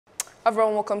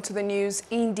Everyone, welcome to the news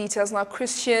in details. Now,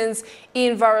 Christians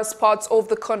in various parts of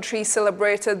the country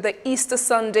celebrated the Easter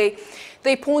Sunday.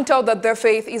 They point out that their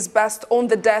faith is based on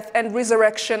the death and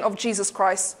resurrection of Jesus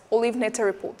Christ. Olive Neta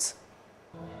reports.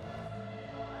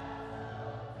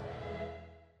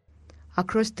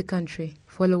 Across the country,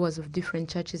 followers of different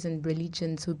churches and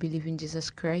religions who believe in Jesus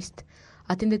Christ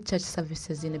attended church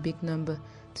services in a big number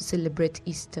to celebrate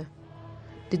Easter.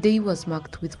 The day was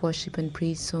marked with worship and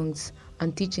praise songs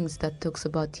and teachings that talks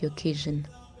about the occasion.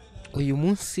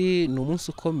 This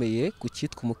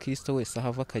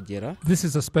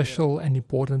is a special and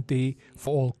important day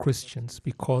for all Christians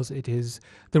because it is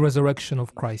the resurrection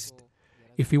of Christ.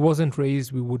 If he wasn't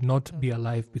raised, we would not be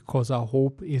alive because our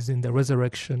hope is in the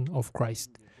resurrection of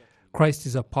Christ. Christ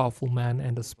is a powerful man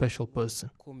and a special person.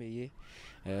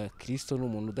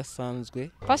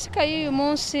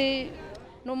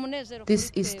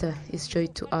 This Easter is joy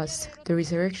to us. The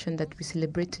resurrection that we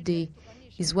celebrate today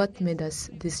is what made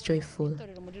us this joyful.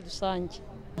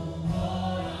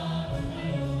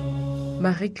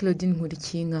 Marie-Claudine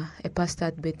Nkurikinga, a pastor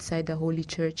at Bethsaida Holy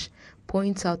Church,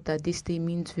 points out that this day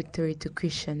means victory to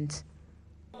Christians.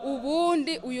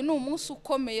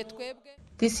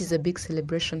 This is a big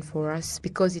celebration for us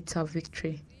because it's our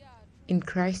victory. In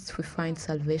Christ we find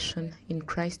salvation, in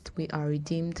Christ we are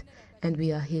redeemed, and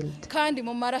we are healed.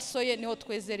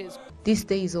 This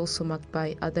day is also marked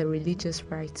by other religious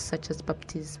rites such as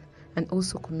baptism and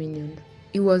also communion.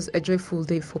 It was a joyful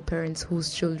day for parents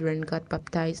whose children got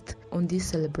baptized on this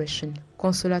celebration.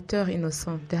 Consolateur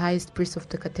Innocent, the highest priest of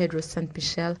the Cathedral Saint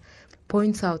Michel,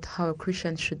 points out how a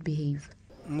Christian should behave.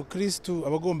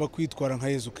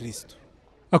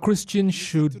 A Christian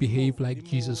should behave like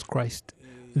Jesus Christ.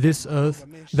 This earth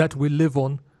that we live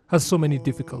on has so many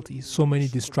difficulties, so many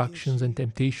distractions and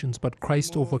temptations, but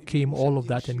Christ overcame all of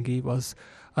that and gave us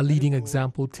a leading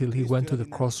example till he went to the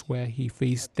cross where he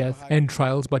faced death and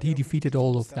trials, but he defeated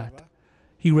all of that.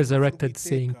 He resurrected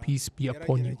saying, "Peace be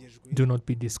upon you. Do not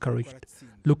be discouraged.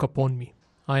 Look upon me.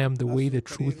 I am the way, the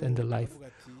truth, and the life.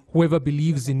 Whoever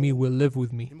believes in me will live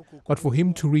with me." But for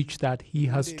him to reach that, he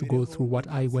has to go through what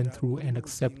I went through and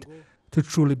accept to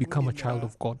truly become a child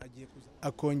of God.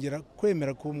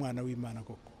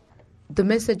 The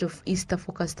message of Easter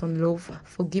focused on love,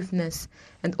 forgiveness,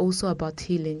 and also about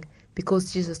healing,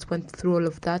 because Jesus went through all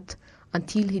of that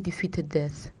until he defeated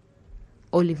death.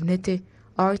 Olive Nete,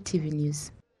 RTV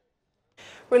News.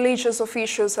 Religious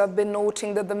officials have been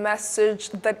noting that the message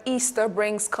that Easter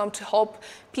brings come to help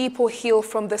people heal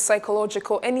from the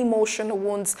psychological and emotional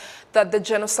wounds that the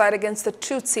genocide against the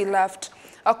Tutsi left.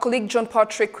 Our colleague John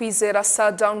Patrick Kwizera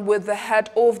sat down with the head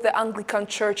of the Anglican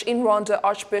Church in Rwanda,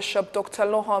 Archbishop Dr.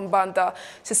 Laurent Banda,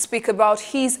 to speak about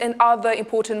his and other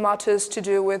important matters to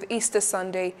do with Easter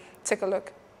Sunday. Take a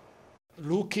look.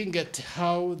 Looking at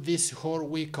how this whole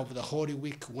week of the Holy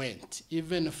Week went,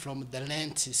 even from the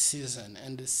Lent season,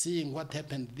 and seeing what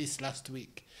happened this last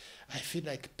week, I feel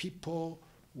like people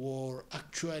were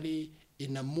actually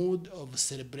in a mood of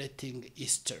celebrating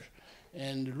Easter.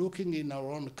 And looking in our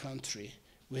own country,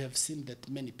 we have seen that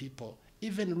many people,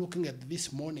 even looking at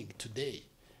this morning today,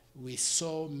 we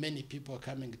saw many people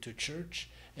coming to church,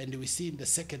 and we see in the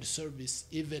second service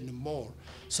even more.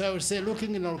 So I would say,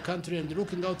 looking in our country and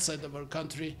looking outside of our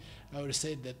country, I would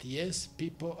say that yes,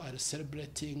 people are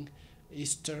celebrating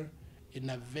Easter in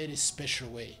a very special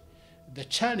way. The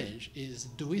challenge is,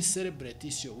 do we celebrate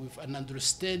Easter with an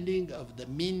understanding of the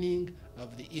meaning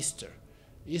of the Easter?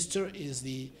 Easter is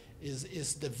the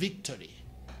victory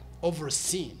over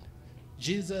sin.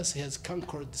 Jesus has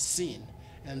conquered sin,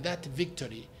 and that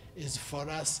victory is for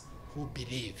us who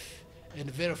believe, and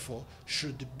therefore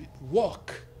should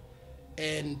walk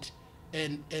and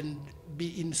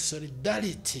be in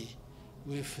solidarity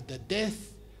with the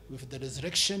death, with the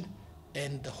resurrection,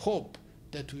 and the hope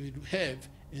that we will have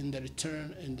in the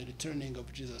returning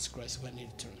of Jesus Christ when he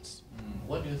returns.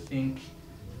 What do you think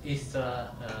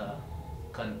Easter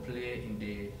can play in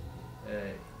the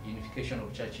unification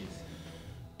of churches?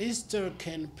 Easter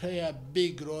can play a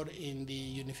big role in the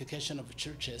unification of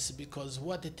churches, because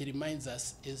what it reminds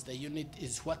us is the unit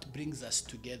is what brings us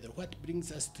together. What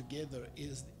brings us together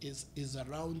is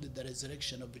around the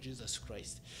resurrection of Jesus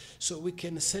Christ. So we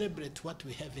can celebrate what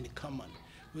we have in common.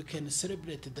 We can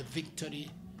celebrate the victory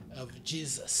of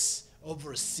Jesus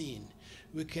over sin.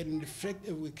 We can reflect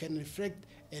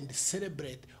and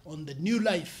celebrate on the new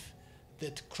life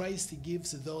that Christ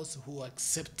gives those who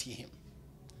accept him.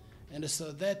 And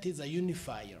so that is a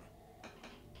unifier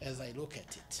as I look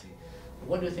at it.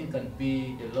 What do you think can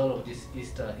be the role of this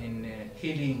Easter in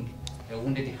healing a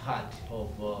wounded heart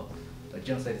of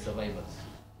genocide survivors?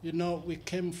 You know, we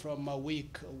came from a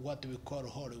week, what we call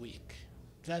Holy Week.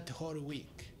 That Holy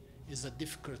Week is a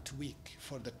difficult week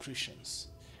for the Christians.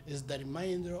 It's the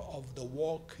reminder of the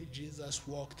walk Jesus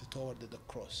walked toward the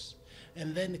cross.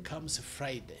 And then comes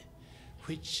Friday,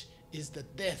 which is the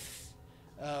death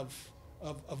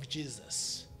of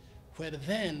Jesus, where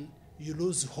then you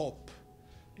lose hope.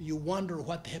 You wonder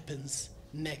what happens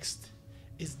next.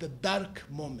 It's the dark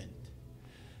moment.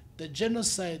 The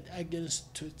genocide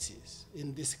against Tutsis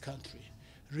in this country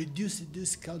reduced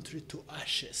this country to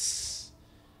ashes.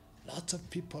 Lots of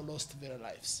people lost their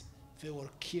lives. They were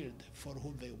killed for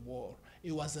who they were.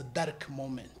 It was a dark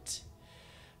moment.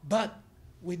 But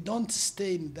we don't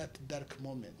stay in that dark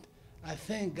moment. I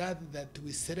thank God that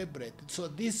we celebrate. So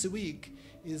this week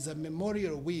is a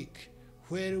memorial week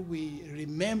where we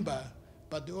remember,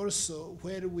 but also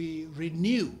where we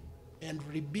renew and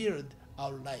rebuild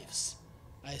our lives.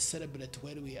 I celebrate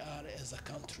where we are as a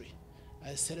country.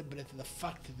 I celebrate the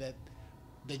fact that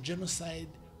the genocide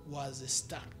was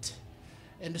stopped.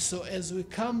 And so as we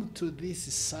come to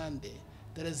this Sunday,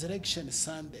 the Resurrection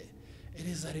Sunday, it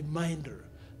is a reminder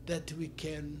that we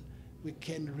can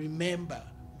remember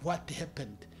what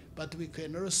happened, but we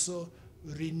can also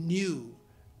renew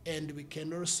and we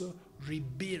can also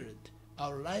rebuild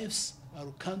our lives,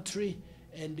 our country,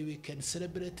 and we can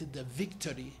celebrate the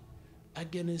victory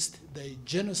against the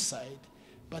genocide,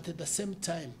 but at the same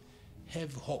time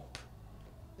have hope.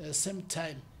 At the same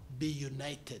time be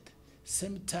united.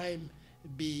 Same time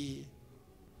be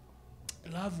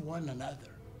love one another.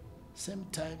 Same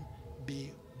time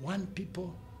be one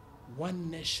people, one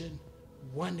nation,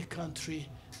 one country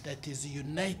that is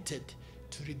united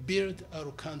to rebuild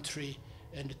our country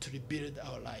and to rebuild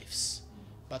our lives,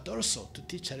 but also to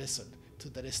teach a lesson to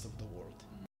the rest of the world.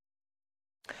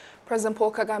 President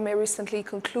Paul Kagame recently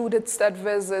concluded state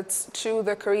visits to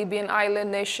the Caribbean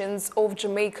island nations of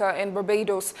Jamaica and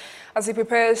Barbados as he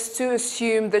prepares to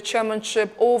assume the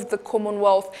chairmanship of the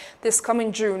Commonwealth this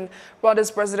coming June.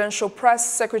 Rwanda's presidential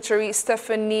press secretary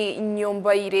Stephanie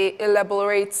Nyombaire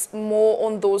elaborates more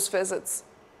on those visits.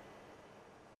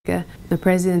 The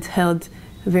president held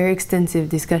a very extensive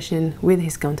discussion with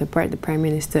his counterpart, the Prime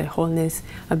Minister Holness,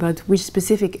 about which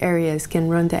specific areas can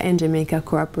Rwanda and Jamaica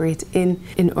cooperate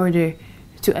in order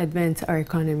to advance our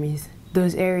economies.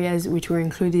 Those areas which were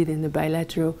included in the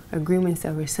bilateral agreements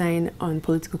that were signed on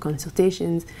political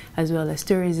consultations as well as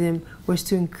tourism was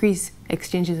to increase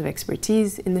exchanges of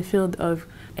expertise in the field of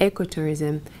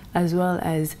ecotourism as well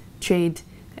as trade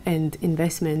and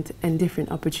investment and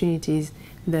different opportunities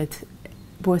that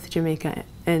both Jamaica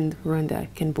and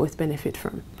Rwanda can both benefit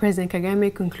from. President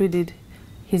Kagame concluded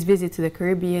his visit to the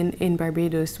Caribbean in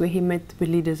Barbados, where he met with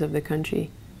leaders of the country.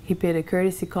 He paid a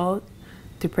courtesy call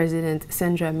to President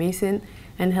Sandra Mason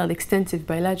and held extensive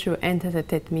bilateral and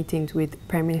tete-a-tete meetings with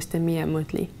Prime Minister Mia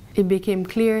Mottley. It became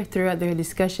clear throughout their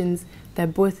discussions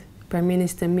that both Prime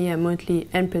Minister Mia Mottley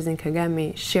and President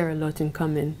Kagame share a lot in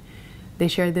common. They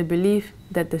share the belief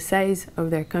that the size of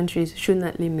their countries should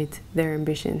not limit their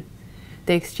ambition.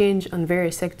 They exchange on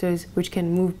various sectors which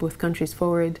can move both countries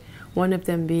forward, one of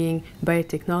them being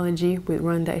biotechnology, with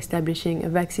Rwanda establishing a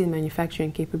vaccine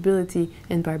manufacturing capability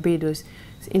and Barbados'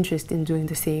 interest in doing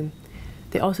the same.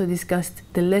 They also discussed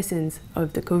the lessons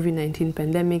of the COVID-19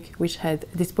 pandemic, which had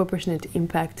a disproportionate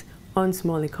impact on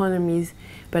small economies,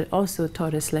 but also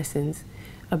taught us lessons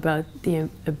about the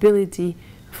ability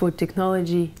for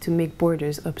technology to make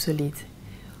borders obsolete.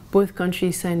 Both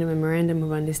countries signed a memorandum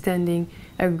of understanding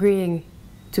agreeing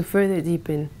to further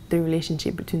deepen the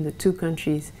relationship between the two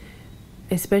countries,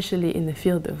 especially in the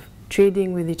field of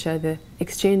trading with each other,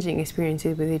 exchanging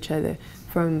experiences with each other,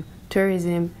 from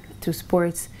tourism to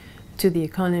sports to the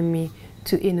economy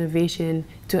to innovation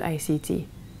to ICT.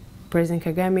 President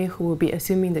Kagame, who will be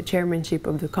assuming the chairmanship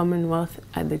of the Commonwealth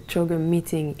at the CHOGM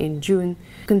meeting in June,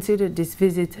 considered this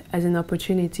visit as an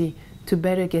opportunity to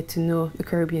better get to know the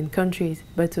Caribbean countries,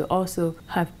 but to also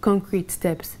have concrete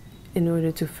steps in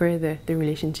order to further the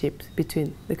relationships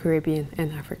between the Caribbean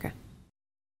and Africa.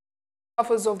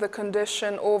 Sufferers of the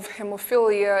condition of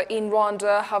hemophilia in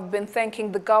Rwanda have been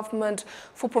thanking the government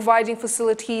for providing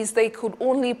facilities they could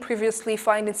only previously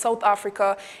find in South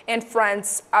Africa and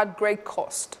France at great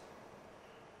cost.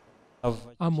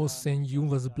 Amos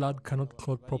Senyuva's blood cannot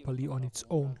clot properly on its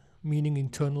own, meaning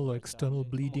internal or external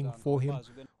bleeding for him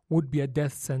would be a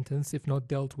death sentence if not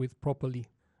dealt with properly,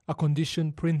 a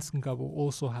condition Prince Ngabo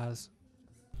also has.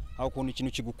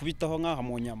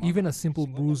 Even a simple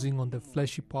bruising on the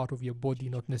fleshy part of your body,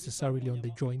 not necessarily on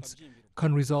the joints,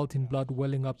 can result in blood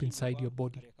welling up inside your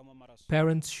body.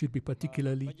 Parents should be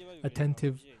particularly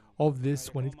attentive of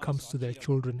this when it comes to their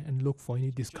children and look for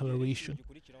any discoloration.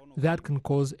 That can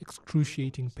cause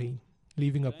excruciating pain,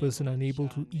 leaving a person unable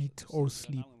to eat or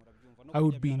sleep. I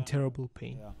would be in terrible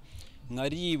pain.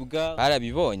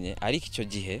 barabibonye ariko icyo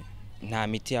gihe nta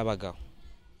miti yabagaho.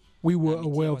 We were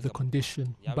aware of the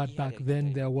condition, but back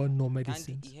then there were no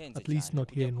medicines, at least not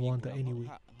here in Rwanda anyway.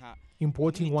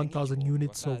 Importing 1,000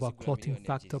 units of a clotting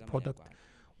factor product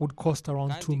would cost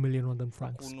around 2 million Rwandan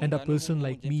francs, and a person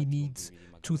like me needs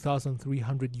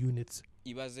 2,300 units.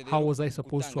 How was I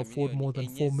supposed to afford more than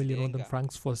 4 million Rwandan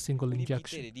francs for a single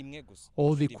injection?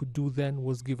 All they could do then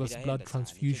was give us blood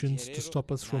transfusions to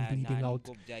stop us from bleeding out,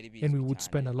 and we would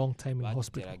spend a long time in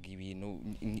hospital.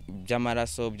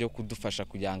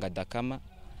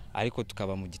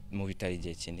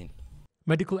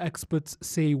 Medical experts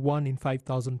say 1 in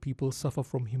 5,000 people suffer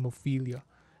from hemophilia,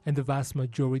 and the vast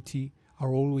majority are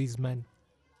always men.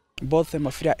 Both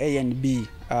hemophilia A and B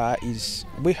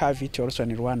we have it also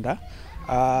in Rwanda.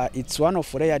 It's one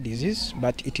of rare disease,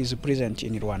 but it is present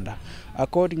in Rwanda.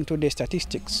 According to the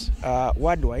statistics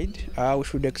worldwide, we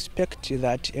should expect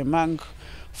that among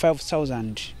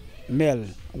 5,000 male,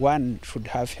 1 should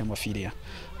have hemophilia.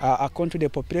 According to the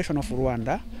population of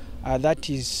Rwanda, that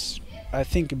is, I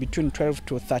think, between 12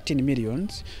 to 13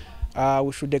 millions,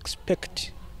 we should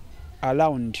expect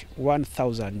around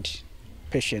 1,000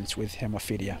 patients with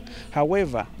hemophilia.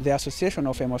 However, the Association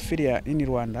of Hemophilia in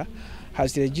Rwanda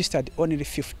has registered only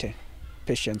 50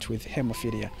 patients with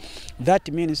hemophilia. That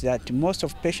means that most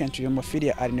of patients with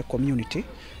hemophilia are in the community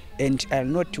and are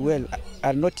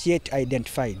not yet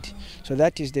identified. So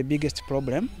that is the biggest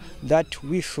problem that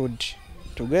we should,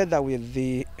 together with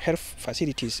the health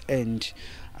facilities and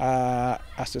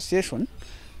association,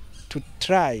 to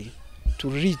try to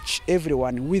reach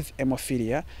everyone with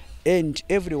hemophilia and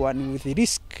everyone with the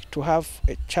risk to have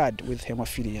a child with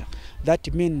hemophilia.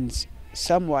 That means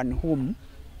someone whom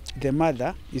the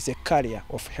mother is a carrier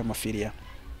of hemophilia.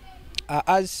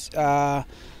 As the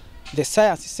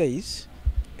science says,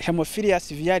 hemophilia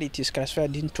severity is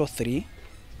classified into 3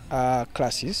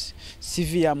 classes: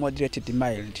 severe, moderate,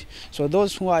 mild. So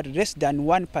those who are less than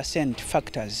 1%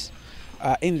 factors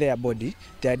in their body,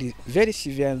 they are very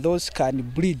severe, and those can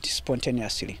bleed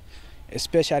spontaneously,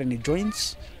 especially in the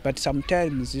joints, but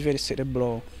sometimes very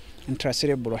cerebral,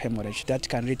 intracerebral hemorrhage that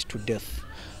can lead to death.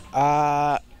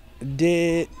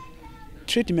 The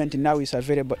treatment now is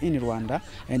available in Rwanda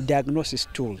and diagnosis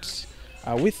tools.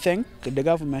 We thank the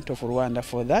government of Rwanda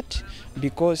for that,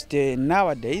 because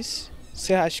nowadays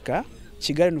CHK,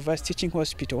 Kigali University Teaching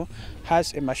Hospital,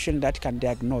 has a machine that can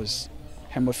diagnose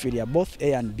hemophilia, both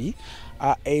A and B,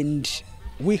 and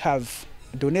we have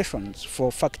donations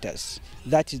for factors.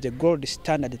 That is the gold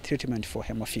standard treatment for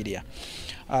hemophilia.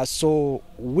 So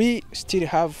we still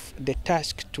have the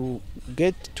task to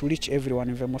reach everyone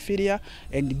with hemophilia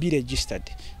and be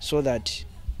registered, so that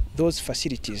those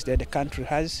facilities that the country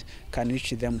has can reach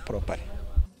them properly.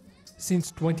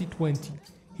 Since 2020,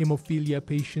 hemophilia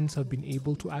patients have been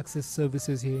able to access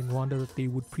services here in Rwanda that they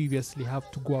would previously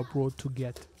have to go abroad to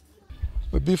get.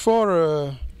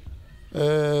 Before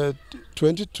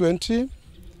 2020,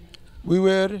 we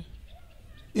were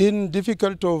in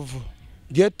difficulty of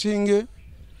getting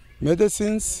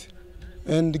medicines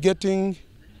and getting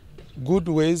good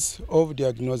ways of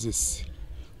diagnosis.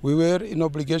 We were in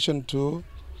obligation to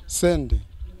send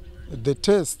the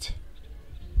test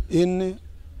in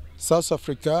South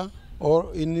Africa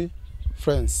or in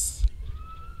France.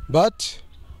 But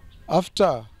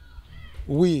after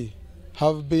we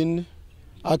have been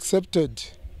accepted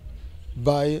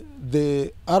by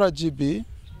the RGB,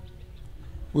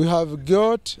 we have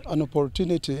got an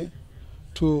opportunity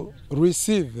to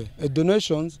receive a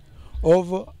donation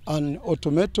of an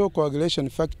automated coagulation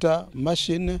factor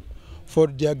machine for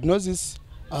diagnosis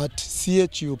at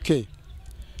CHUK.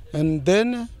 And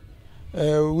then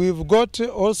we've got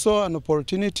also an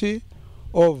opportunity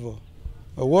of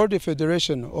a World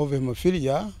Federation of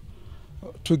Hemophilia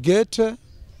to get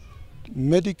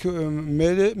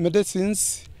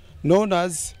medicines known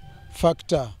as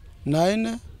factor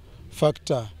 9,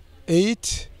 factor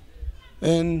 8,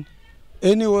 and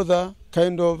any other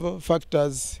kind of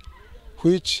factors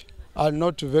which are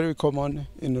not very common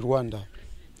in Rwanda.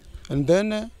 And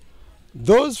then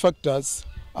those factors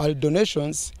are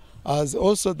donations, as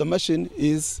also the machine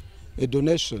is a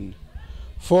donation.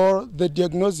 For the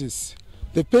diagnosis,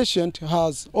 the patient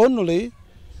has only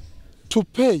to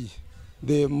pay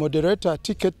the moderator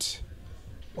ticket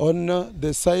on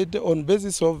the side on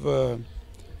basis of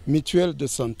mutuelle de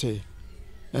santé,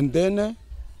 and then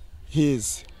he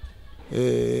is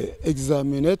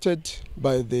examined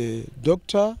by the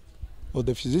doctor or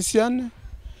the physician,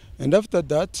 and after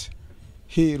that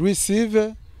he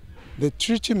receives the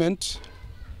treatment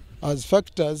as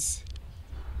factors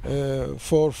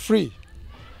for free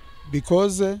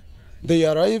because they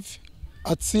arrive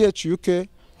at CHUK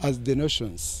as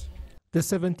donations. The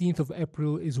 17th of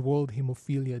April is World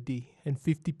Hemophilia Day, and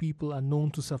 50 people are known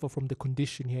to suffer from the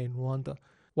condition here in Rwanda,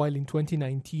 while in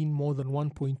 2019 more than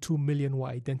 1.2 million were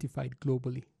identified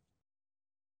globally.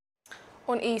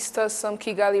 On Easter, some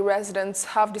Kigali residents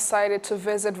have decided to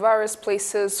visit various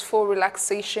places for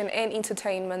relaxation and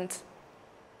entertainment.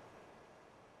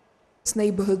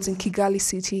 Neighborhoods in Kigali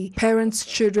city, parents,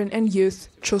 children and youth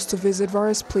chose to visit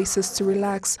various places to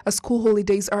relax as school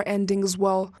holidays are ending as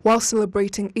well. While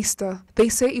celebrating Easter, they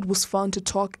say it was fun to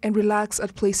talk and relax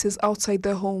at places outside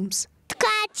their homes.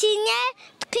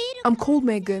 I'm called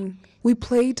Megan. We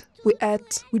played, we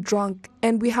ate, we drank,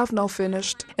 and we have now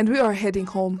finished, and we are heading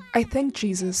home. I thank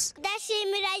Jesus.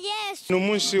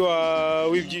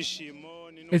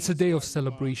 It's a day of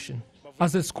celebration,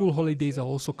 as the school holidays are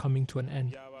also coming to an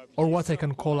end, or what I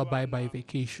can call a bye-bye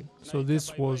vacation. So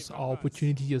this was our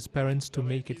opportunity as parents to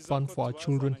make it fun for our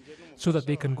children so that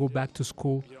they can go back to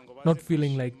school, not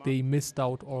feeling like they missed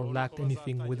out or lacked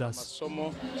anything with us.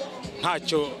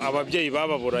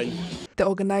 The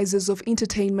organizers of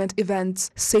entertainment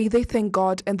events say they thank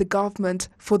God and the government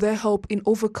for their help in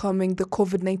overcoming the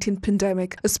COVID-19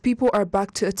 pandemic as people are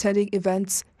back to attending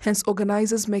events, hence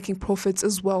organizers making profits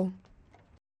as well.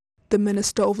 The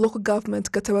Minister of Local Government,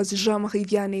 Gatabazi Jean-Marie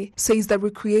Vianney, says that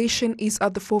recreation is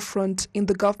at the forefront in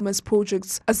the government's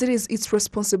projects as it is its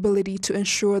responsibility to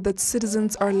ensure that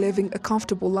citizens are living a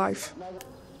comfortable life.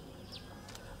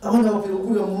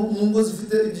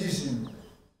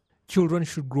 Children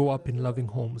should grow up in loving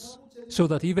homes, so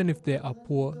that even if they are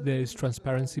poor, there is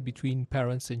transparency between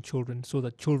parents and children, so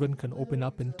that children can open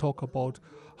up and talk about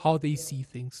how they see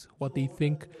things, what they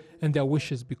think, and their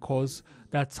wishes, because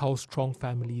that's how strong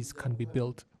families can be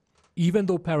built. Even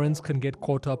though parents can get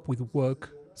caught up with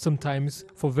work, sometimes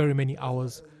for very many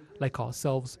hours, like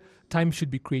ourselves, time should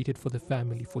be created for the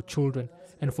family, for children,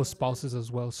 and for spouses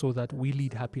as well, so that we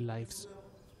lead happy lives.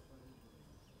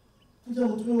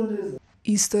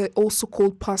 Easter, also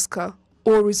called Pascha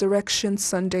or Resurrection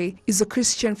Sunday, is a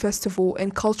Christian festival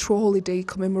and cultural holiday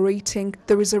commemorating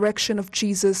the resurrection of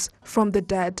Jesus from the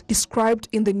dead, described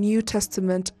in the New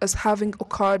Testament as having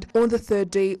occurred on the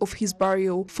third day of his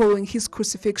burial following his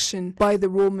crucifixion by the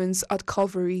Romans at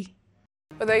Calvary.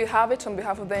 Well, there you have it. On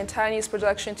behalf of the entire news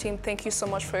production team, thank you so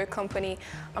much for your company.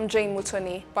 I'm Jane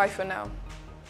Mutoni. Bye for now.